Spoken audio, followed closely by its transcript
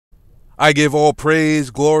I give all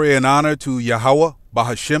praise, glory, and honor to Yahweh,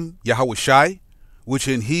 Bahashim, Yahweh Shai, which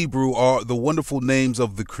in Hebrew are the wonderful names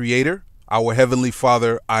of the Creator, our Heavenly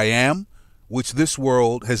Father, I Am, which this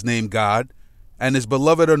world has named God, and His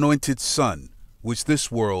beloved anointed Son, which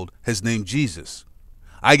this world has named Jesus.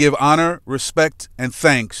 I give honor, respect, and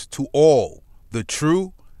thanks to all the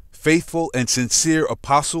true, faithful, and sincere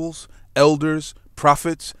apostles, elders,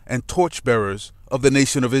 prophets, and torchbearers of the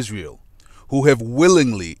nation of Israel, who have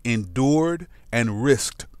willingly endured and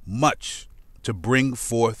risked much to bring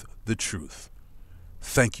forth the truth.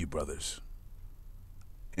 Thank you, brothers.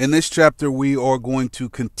 In this chapter, we are going to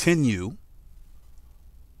continue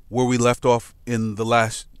where we left off in the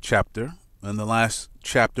last chapter. In the last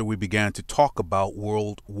chapter, we began to talk about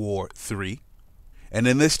World War III. And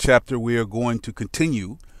in this chapter, we are going to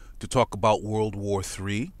continue to talk about World War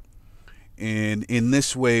III. And in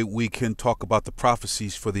this way, we can talk about the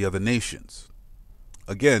prophecies for the other nations.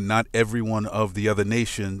 Again, not every one of the other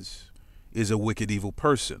nations is a wicked, evil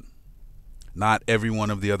person. Not every one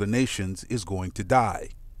of the other nations is going to die.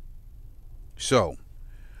 So,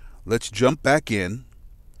 let's jump back in,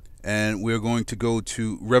 and we're going to go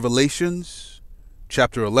to Revelations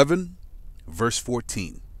chapter 11, verse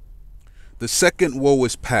 14. The second woe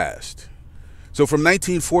is past. So from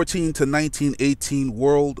 1914 to 1918,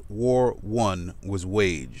 World War I was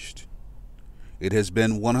waged. It has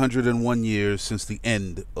been 101 years since the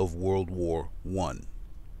end of World War I.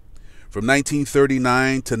 From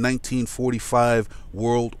 1939 to 1945,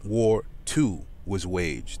 World War II was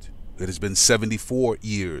waged. It has been 74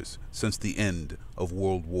 years since the end of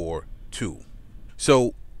World War II.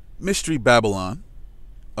 So, Mystery Babylon,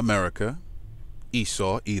 America,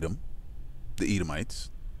 Esau, Edom, the Edomites,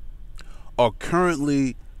 are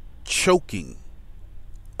currently choking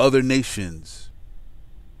other nations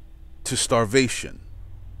to starvation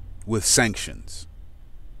with sanctions.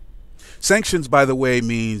 Sanctions, by the way,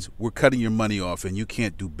 means we're cutting your money off and you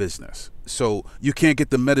can't do business. So you can't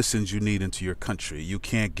get the medicines you need into your country. You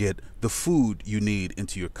can't get the food you need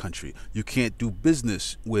into your country. You can't do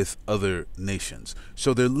business with other nations.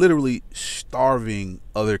 So they're literally starving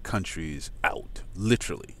other countries out,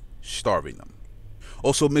 literally starving them.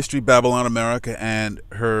 Also, Mystery Babylon America and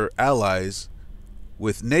her allies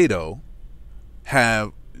with NATO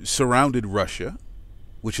have surrounded Russia,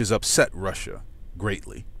 which has upset Russia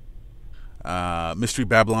greatly. Mystery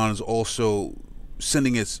Babylon is also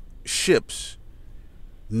sending its ships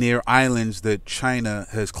near islands that China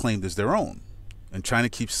has claimed as their own. And China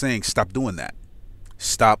keeps saying, stop doing that.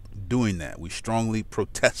 Stop doing that. We strongly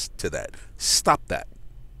protest to that. Stop that.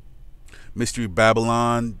 Mystery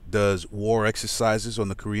Babylon does war exercises on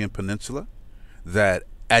the Korean Peninsula that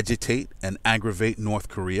agitate and aggravate North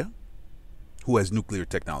Korea, who has nuclear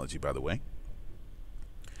technology, by the way.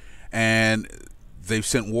 And they've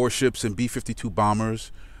sent warships and B-52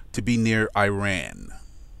 bombers to be near Iran.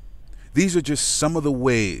 These are just some of the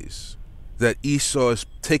ways that Esau is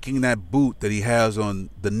taking that boot that he has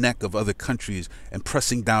on the neck of other countries and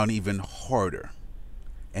pressing down even harder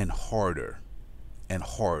and harder and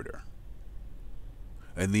harder.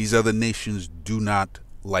 And these other nations do not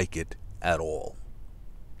like it at all.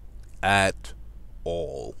 At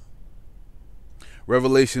all.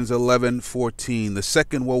 Revelations 11:14. The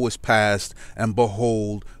second woe is past, and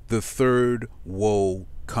behold, the third woe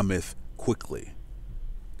cometh quickly.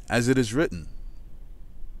 As it is written,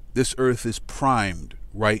 this earth is primed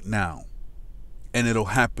right now, and it'll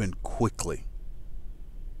happen quickly.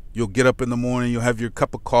 You'll get up in the morning, you'll have your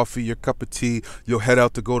cup of coffee, your cup of tea, you'll head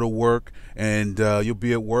out to go to work, and you'll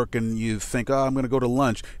be at work, and you think, oh, I'm going to go to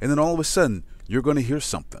lunch. And then all of a sudden, you're going to hear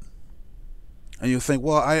something. And you'll think,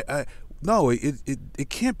 well, no, it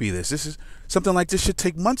can't be this. This is something like this should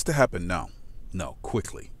take months to happen. No,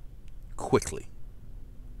 quickly.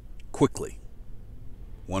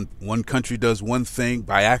 One country does one thing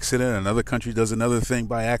by accident, another country does another thing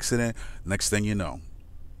by accident. Next thing you know.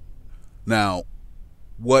 Now,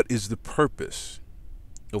 what is the purpose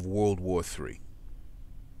of World War III?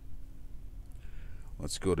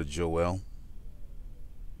 Let's go to Joel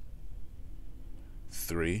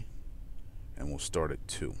 3, and we'll start at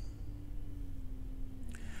 2.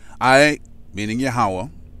 I, meaning Yahweh,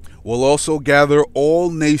 will also gather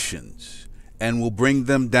all nations, and will bring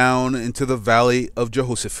them down into the valley of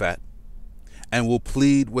Jehoshaphat, and will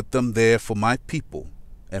plead with them there for my people,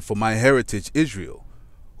 and for my heritage Israel,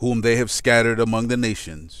 whom they have scattered among the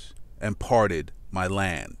nations, and parted my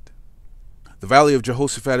land. The valley of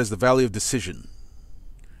Jehoshaphat is the valley of decision,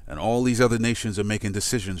 and all these other nations are making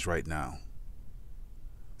decisions right now.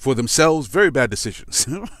 For themselves, very bad decisions.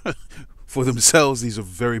 For themselves, these are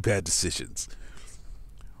very bad decisions.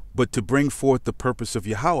 But to bring forth the purpose of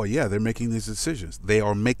Yahweh, yeah, they're making these decisions. They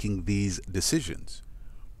are making these decisions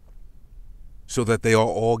so that they are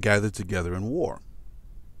all gathered together in war.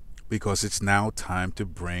 Because it's now time to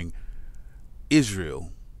bring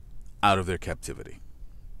Israel out of their captivity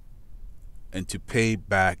and to pay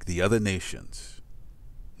back the other nations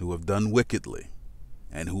who have done wickedly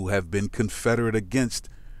and who have been confederate against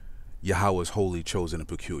Yahweh's holy, chosen, and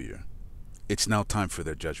peculiar. It's now time for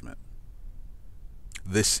their judgment.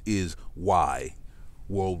 This is why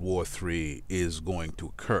World War III is going to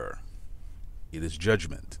occur. It is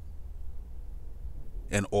judgment,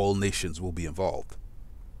 and all nations will be involved.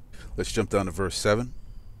 Let's jump down to verse 7.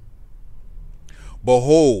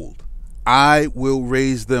 Behold, I will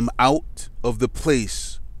raise them out of the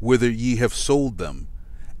place whither ye have sold them,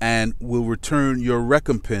 and will return your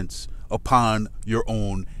recompense upon your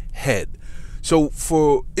own head. So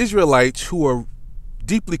for Israelites who are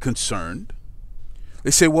deeply concerned,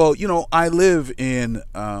 they say, well, I live in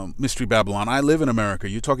Mystery Babylon. I live in America.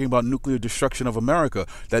 You're talking about nuclear destruction of America.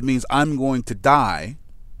 That means I'm going to die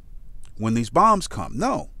when these bombs come.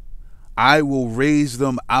 No. I will raise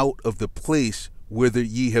them out of the place whither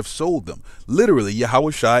ye have sold them. Literally,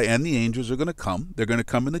 Yahushai and the angels are going to come. They're going to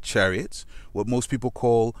come in the chariots, what most people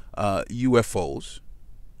call UFOs.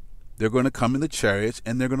 They're going to come in the chariots,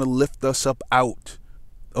 and they're going to lift us up out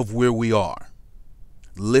of where we are.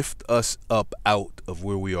 Lift us up out of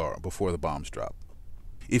where we are before the bombs drop.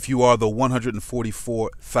 If you are the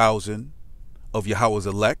 144,000 of Yahweh's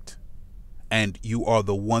elect, and you are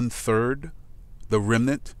the 1/3, the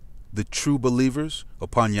remnant, the true believers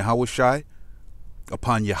upon Yahushai,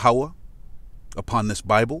 upon Yahweh, upon this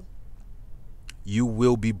Bible, you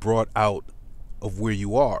will be brought out of where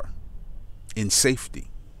you are in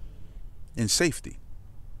safety. In safety.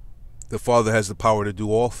 The Father has the power to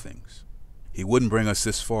do all things. He wouldn't bring us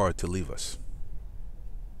this far to leave us.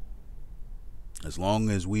 As long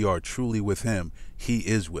as we are truly with Him, He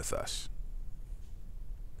is with us.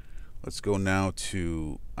 Let's go now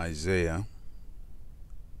to Isaiah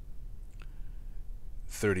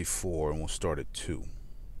 34, and we'll start at 2.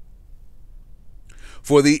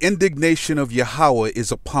 For the indignation of Yahweh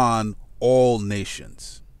is upon all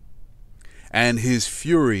nations, and His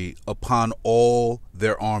fury upon all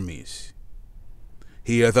their armies.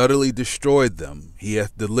 He hath utterly destroyed them. He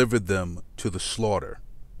hath delivered them to the slaughter.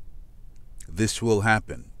 This will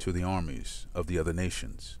happen to the armies of the other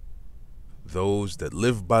nations. Those that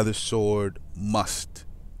live by the sword must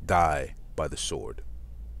die by the sword.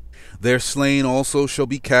 Their slain also shall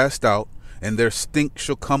be cast out, and their stink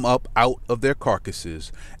shall come up out of their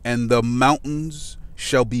carcasses, and the mountains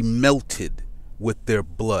shall be melted with their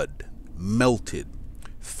blood. Melted.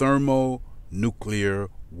 Thermonuclear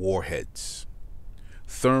warheads.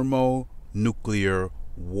 Thermonuclear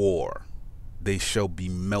war. They shall be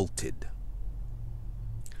melted.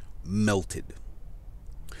 Melted.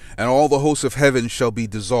 And all the hosts of heaven shall be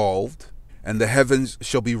dissolved, and the heavens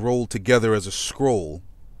shall be rolled together as a scroll,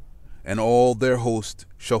 and all their host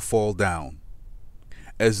shall fall down,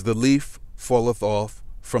 as the leaf falleth off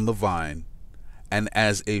from the vine, and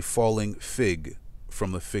as a falling fig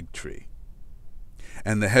from the fig tree.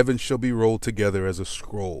 And the heavens shall be rolled together as a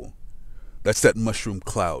scroll. That's that mushroom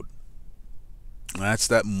cloud. That's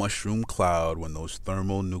that mushroom cloud when those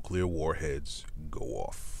thermonuclear warheads go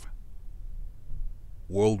off.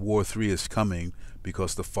 World War III is coming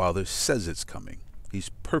because the Father says it's coming. He's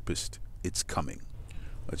purposed it's coming.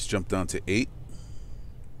 Let's jump down to 8.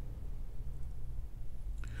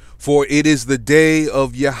 For it is the day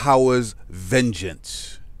of Yahweh's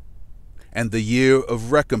vengeance, and the year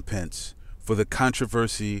of recompense for the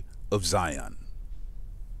controversy of Zion.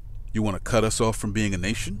 You want to cut us off from being a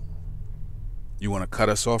nation? You want to cut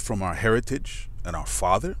us off from our heritage and our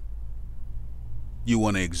Father? You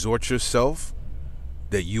want to exhort yourself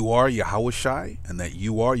that you are Yahushai and that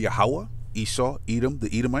you are Yahweh, Esau, Edom,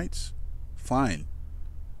 the Edomites? Fine.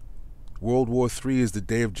 World War III is the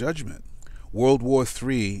day of judgment. World War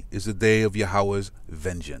III is the day of Yahweh's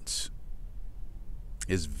vengeance.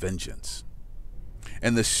 His vengeance.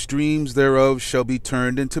 And the streams thereof shall be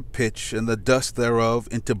turned into pitch, and the dust thereof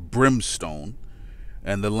into brimstone,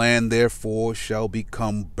 and the land therefore shall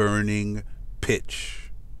become burning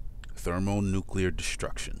pitch. Thermonuclear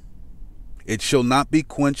destruction. It shall not be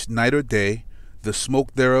quenched night or day. The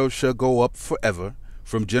smoke thereof shall go up forever.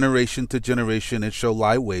 From generation to generation it shall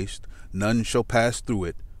lie waste. None shall pass through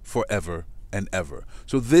it forever and ever.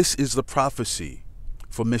 So this is the prophecy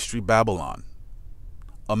for Mystery Babylon,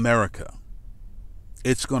 America.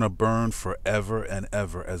 It's going to burn forever and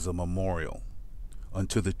ever as a memorial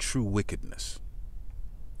unto the true wickedness.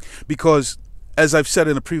 Because, as I've said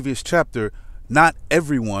in a previous chapter, Not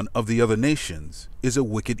every one of the other nations is a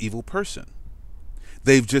wicked, evil person.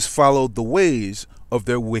 They've just followed the ways of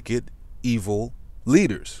their wicked, evil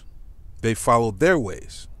leaders. They followed their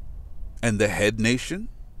ways. And the head nation,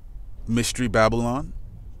 Mystery Babylon,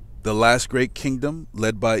 the last great kingdom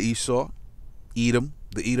led by Esau, Edom,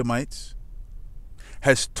 the Edomites,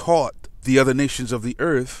 has taught the other nations of the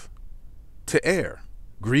earth to err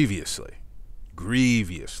grievously.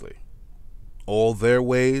 Grievously. All their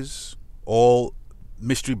ways, all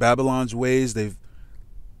Mystery Babylon's ways, they've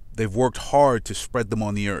worked hard to spread them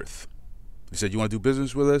on the earth. They said, you want to do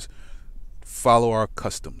business with us? Follow our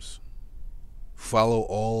customs. Follow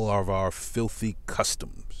all of our filthy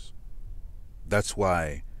customs. That's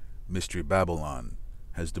why Mystery Babylon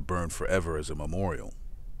has to burn forever as a memorial.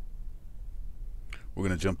 We're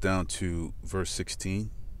going to jump down to verse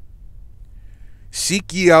 16.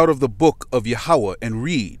 Seek ye out of the book of Yahweh and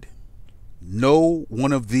read. No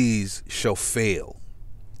one of these shall fail.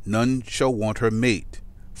 None shall want her mate.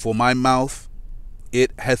 For my mouth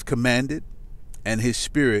it hath commanded, and his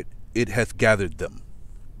spirit it hath gathered them.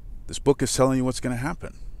 This book is telling you what's going to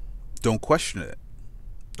happen. Don't question it.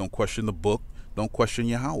 Don't question the book. Don't question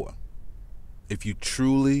Yahweh. If you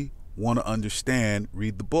truly want to understand,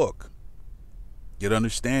 read the book. Get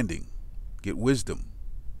understanding. Get wisdom.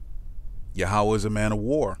 Yahweh is a man of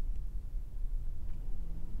war.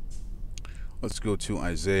 Let's go to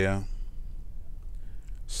Isaiah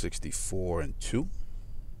 64:2.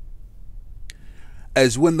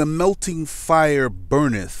 As when the melting fire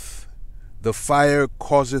burneth, the fire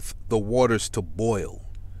causeth the waters to boil,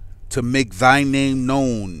 to make thy name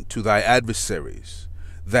known to thy adversaries,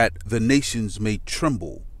 that the nations may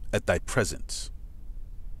tremble at thy presence.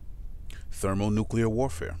 Thermonuclear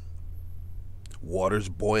warfare. Waters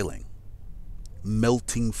boiling.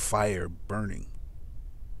 Melting fire burning.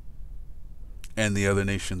 And the other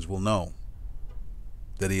nations will know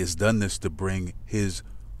that he has done this to bring his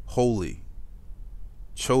holy,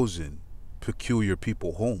 chosen, peculiar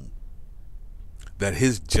people home. That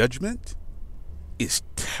his judgment is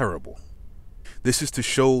terrible. This is to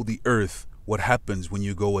show the earth what happens when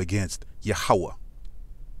you go against Yahweh,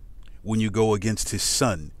 when you go against his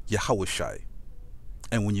son, Yahushai,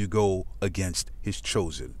 and when you go against his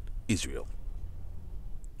chosen, Israel.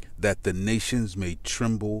 That the nations may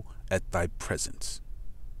tremble at thy presence.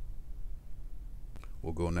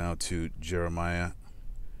 We'll go now to Jeremiah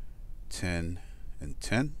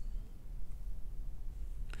 10:10.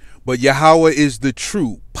 But Yahweh is the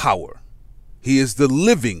true power. He is the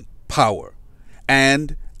living power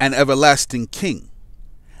and an everlasting king.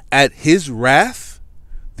 At his wrath,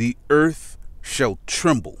 the earth shall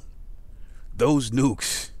tremble. Those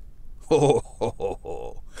nukes.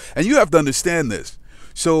 And you have to understand this.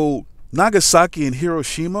 So Nagasaki and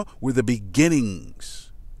Hiroshima were the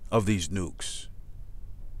beginnings of these nukes.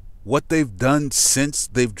 What they've done since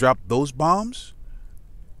they've dropped those bombs,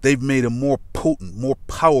 they've made them more potent, more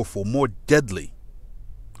powerful, more deadly.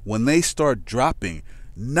 When they start dropping,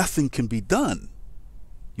 nothing can be done.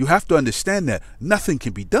 You have to understand that nothing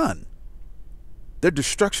can be done. Their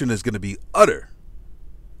destruction is going to be utter,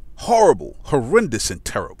 horrible, horrendous, and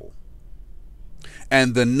terrible.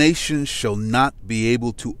 And the nations shall not be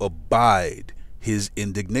able to abide his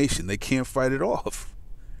indignation. They can't fight it off.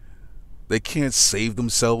 They can't save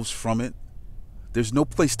themselves from it. There's no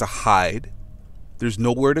place to hide. There's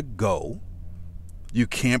nowhere to go. You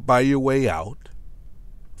can't buy your way out.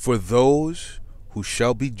 For those who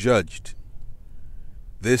shall be judged,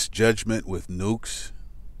 this judgment with nukes,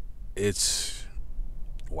 it's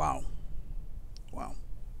wow. Wow.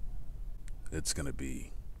 It's going to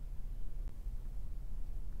be.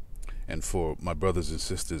 And for my brothers and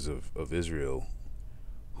sisters of Israel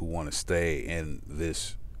who want to stay in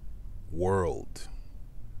this world,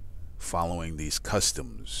 following these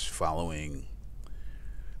customs, following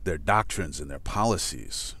their doctrines and their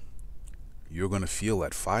policies, you're going to feel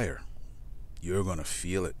that fire. You're going to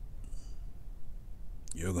feel it.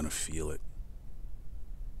 You're going to feel it.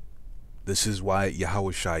 This is why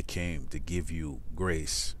Yahushai came, to give you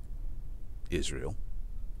grace, Israel,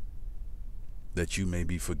 that you may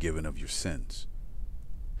be forgiven of your sins.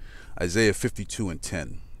 Isaiah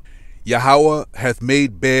 52:10. Yahweh hath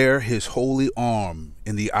made bare his holy arm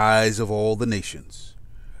in the eyes of all the nations,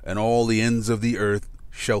 and all the ends of the earth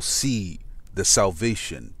shall see the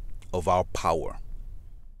salvation of our power.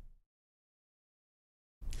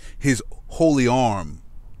 His holy arm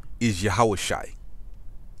is Yahushai,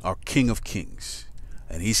 our King of Kings,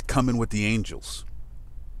 and he's coming with the angels,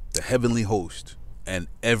 the heavenly host, and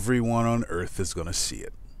everyone on earth is going to see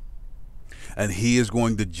it. And he is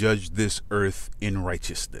going to judge this earth in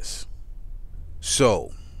righteousness.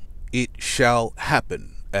 So, It shall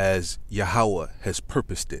happen as Yahweh has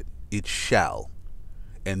purposed it. It shall.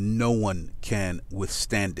 And no one can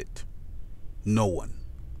withstand it. No one.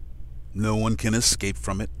 No one can escape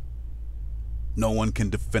from it. No one can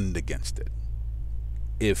defend against it.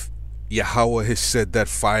 If Yahweh has said that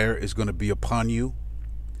fire is going to be upon you,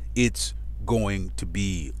 it's going to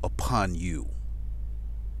be upon you.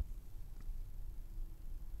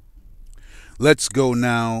 Let's go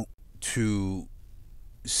now to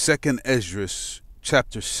 2nd Esdras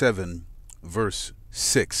chapter 7 verse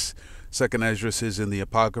 6. 2nd Esdras is in the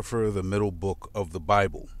Apocrypha, the middle book of the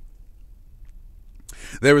Bible.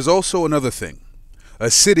 There is also another thing.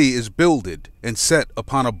 A city is builded and set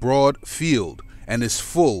upon a broad field, and is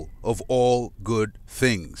full of all good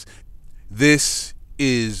things. This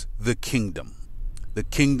is the kingdom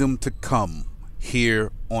to come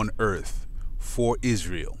here on earth for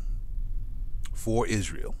Israel. For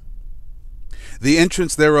Israel. The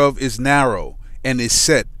entrance thereof is narrow and is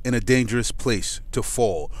set in a dangerous place to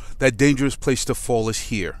fall. That dangerous place to fall is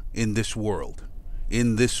here, in this world.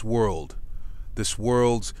 In this world. This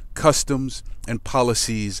world's customs and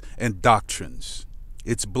policies and doctrines.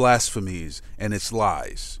 Its blasphemies and its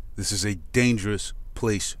lies. This is a dangerous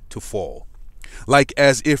place to fall. Like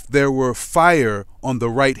as if there were fire on the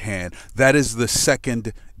right hand, that is the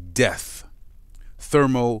second death.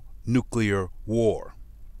 Thermonuclear war.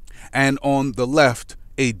 And on the left,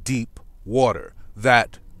 a deep water.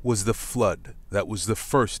 That was the flood. That was the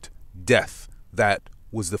first death. That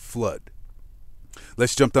was the flood.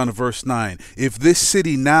 Let's jump down to verse 9. If this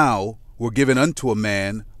city now were given unto a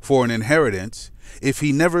man for an inheritance, if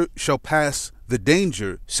he never shall pass the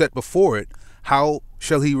danger set before it, how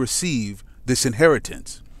shall he receive this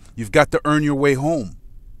inheritance? You've got to earn your way home.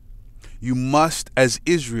 You must, as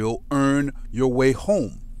Israel, earn your way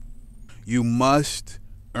home. You must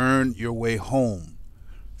earn your way home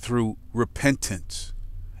through repentance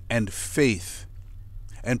and faith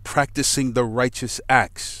and practicing the righteous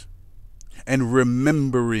acts and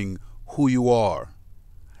remembering who you are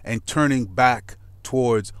and turning back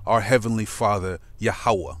towards our Heavenly Father,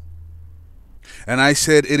 Yahweh. And I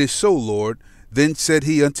said, It is so, Lord. Then said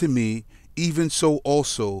he unto me, Even so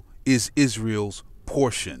also is Israel's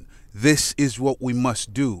portion. This is what we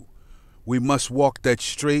must do. We must walk that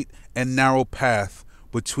straight and narrow path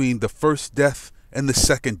between the first death and the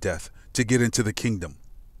second death to get into the kingdom,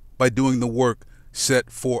 by doing the work set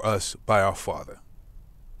for us by our Father.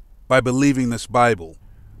 By believing this Bible,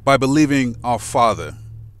 by believing our Father,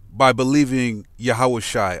 by believing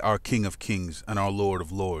Yahushai, our King of Kings and our Lord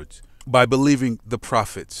of Lords, by believing the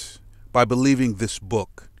prophets, by believing this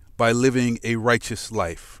book, by living a righteous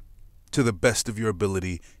life to the best of your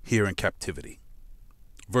ability here in captivity.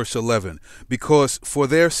 Verse 11, because for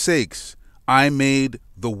their sakes I made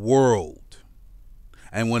the world,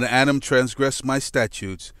 and when Adam transgressed my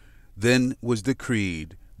statutes, then was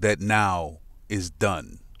decreed that now is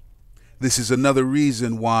done. This is another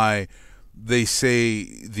reason why they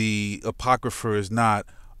say the Apocrypha is not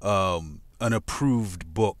an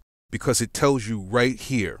approved book, because it tells you right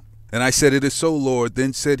here. And I said, It is so, Lord.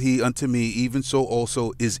 Then said he unto me, Even so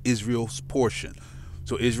also is Israel's portion.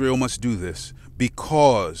 So Israel must do this,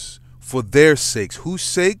 because for their sakes, whose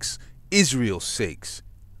sakes? Israel's sakes,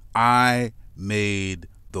 I made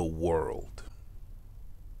the world.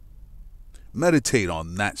 Meditate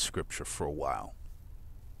on that scripture for a while.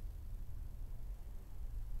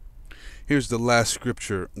 Here's the last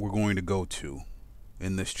scripture we're going to go to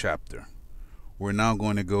in this chapter. We're now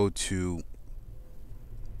going to go to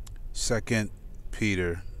 2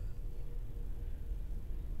 Peter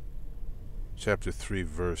chapter 3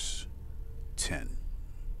 verse 10.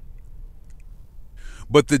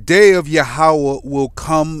 But the day of Yahweh will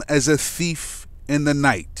come as a thief in the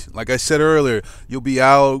night. Like I said earlier, you'll be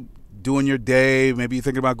out doing your day, maybe you're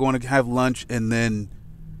thinking about going to have lunch, and then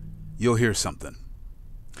you'll hear something.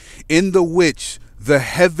 In the which the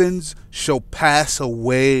heavens shall pass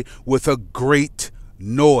away with a great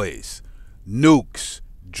noise, nukes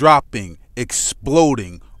dropping,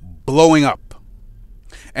 exploding, blowing up,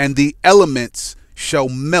 and the elements shall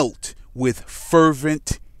melt with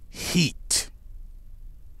fervent heat.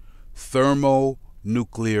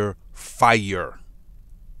 Thermonuclear fire.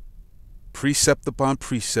 Precept upon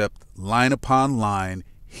precept, line upon line,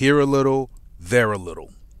 here a little, there a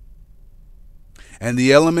little. And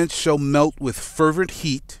the elements shall melt with fervent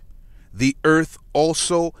heat, the earth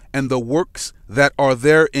also and the works that are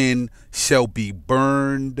therein shall be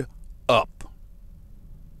burned up.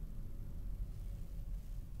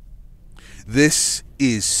 This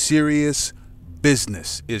is serious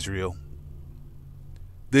business, Israel.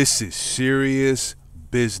 This is serious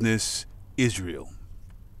business, Israel.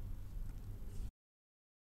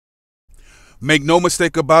 Make no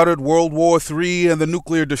mistake about it, World War III and the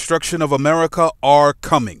nuclear destruction of America are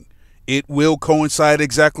coming. It will coincide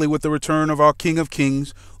exactly with the return of our King of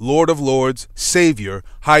Kings, Lord of Lords, Savior,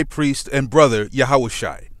 High Priest, and Brother,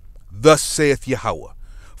 Yahushai. Thus saith Yahweh.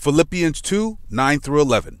 Philippians 2, 9 through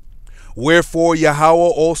 11. Wherefore Yahweh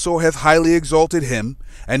also hath highly exalted him,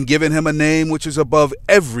 and given him a name which is above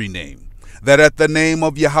every name, that at the name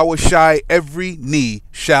of Yahushai every knee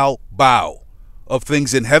shall bow, of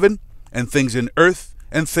things in heaven, and things in earth,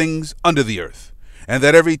 and things under the earth, and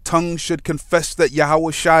that every tongue should confess that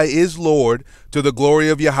Yahushai is Lord, to the glory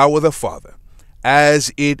of Yahweh the Father.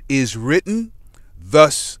 As it is written,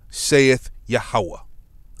 thus saith Yahweh,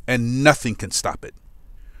 and nothing can stop it.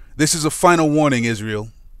 This is a final warning, Israel.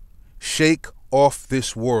 Shake off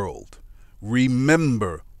this world.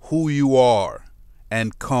 Remember who you are,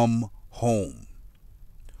 and come home.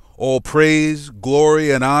 All praise,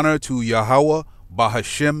 glory, and honor to Yahweh,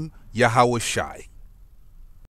 Bahashem, Yahushai.